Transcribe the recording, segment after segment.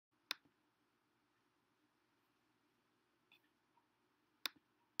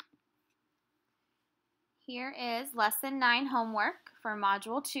Here is Lesson 9 homework for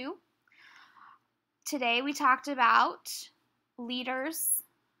Module 2. Today we talked about liters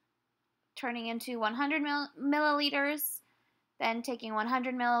turning into 100 milliliters, then taking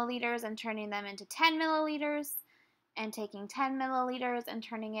 100 milliliters and turning them into 10 milliliters, and taking 10 milliliters and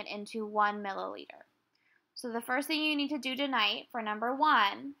turning it into 1 milliliter. So the first thing you need to do tonight for number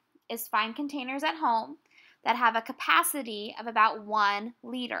 1 is find containers at home that have a capacity of about 1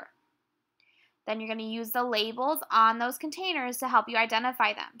 liter. Then you're going to use the labels on those containers to help you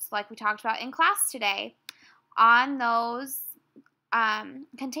identify them. So like we talked about in class today, on those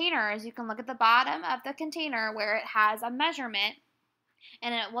containers, you can look at the bottom of the container where it has a measurement,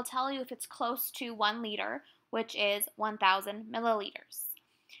 and it will tell you if it's close to 1 liter, which is 1,000 milliliters.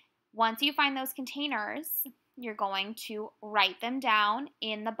 Once you find those containers, you're going to write them down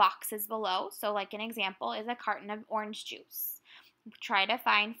in the boxes below. So like an example is a carton of orange juice. Try to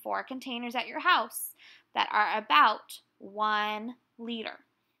find 4 containers at your house that are about 1 liter.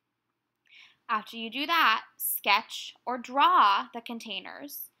 After you do that, sketch or draw the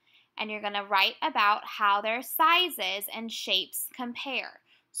containers, and you're going to write about how their sizes and shapes compare.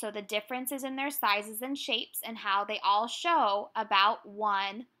 So the differences in their sizes and shapes and how they all show about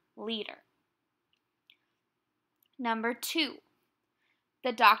 1 liter. Number 2.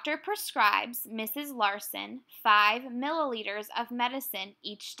 The doctor prescribes Mrs. Larson 5 milliliters of medicine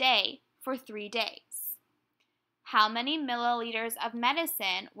each day for 3 days. How many milliliters of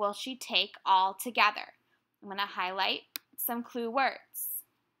medicine will she take all together? I'm going to highlight some clue words.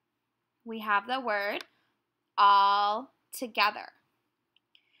 We have the word all together.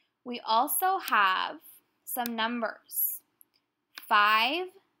 We also have some numbers. 5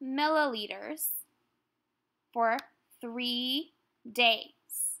 milliliters for 3 days.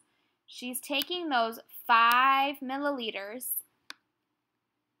 She's taking those 5 milliliters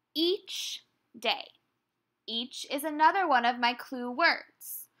each day. Each is another one of my clue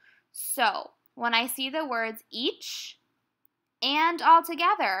words. So when I see the words each and all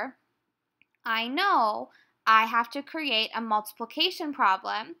together, I know I have to create a multiplication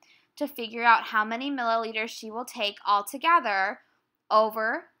problem to figure out how many milliliters she will take all together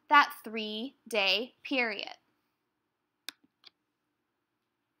over that 3-day period.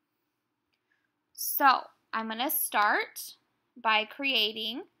 So I'm going to start by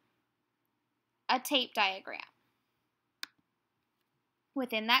creating a tape diagram.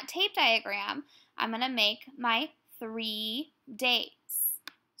 Within that tape diagram, I'm going to make my 3 days.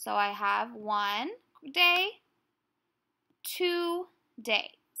 So I have 1 day, 2 days.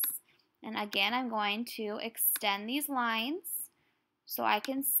 And again, I'm going to extend these lines so I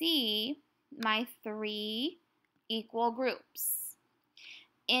can see my 3 equal groups.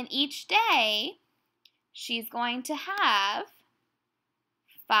 In each day, she's going to have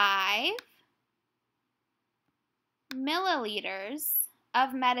 5 milliliters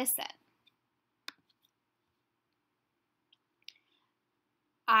of medicine.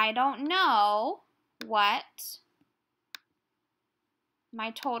 I don't know what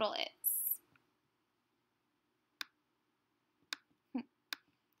my total is.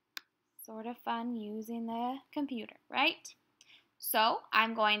 Sort of fun using the computer, right? So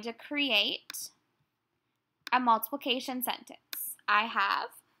I'm going to create a multiplication sentence. I have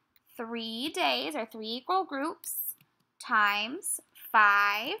 3 days, or 3 equal groups, times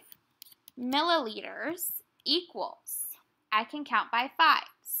 5 milliliters equals, I can count by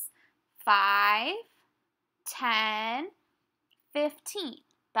 5s. 5, 10, 15.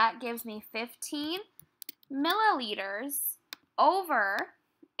 That gives me 15 milliliters over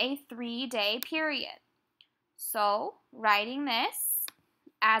a 3-day period. So, writing this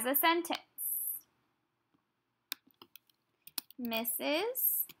as a sentence.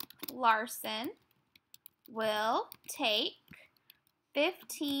 Mrs. Larson will take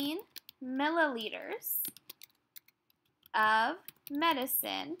 15 milliliters of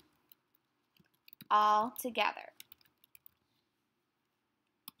medicine all together.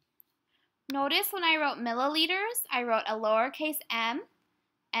 Notice when I wrote milliliters, I wrote a lowercase m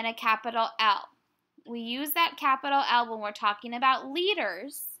and a capital L. We use that capital L when we're talking about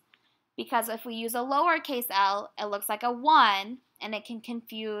liters, because if we use a lowercase l, it looks like a 1, and it can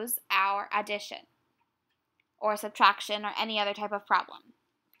confuse our addition or subtraction or any other type of problem.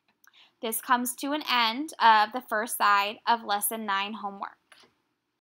 This comes to an end of the first side of Lesson 9 homework.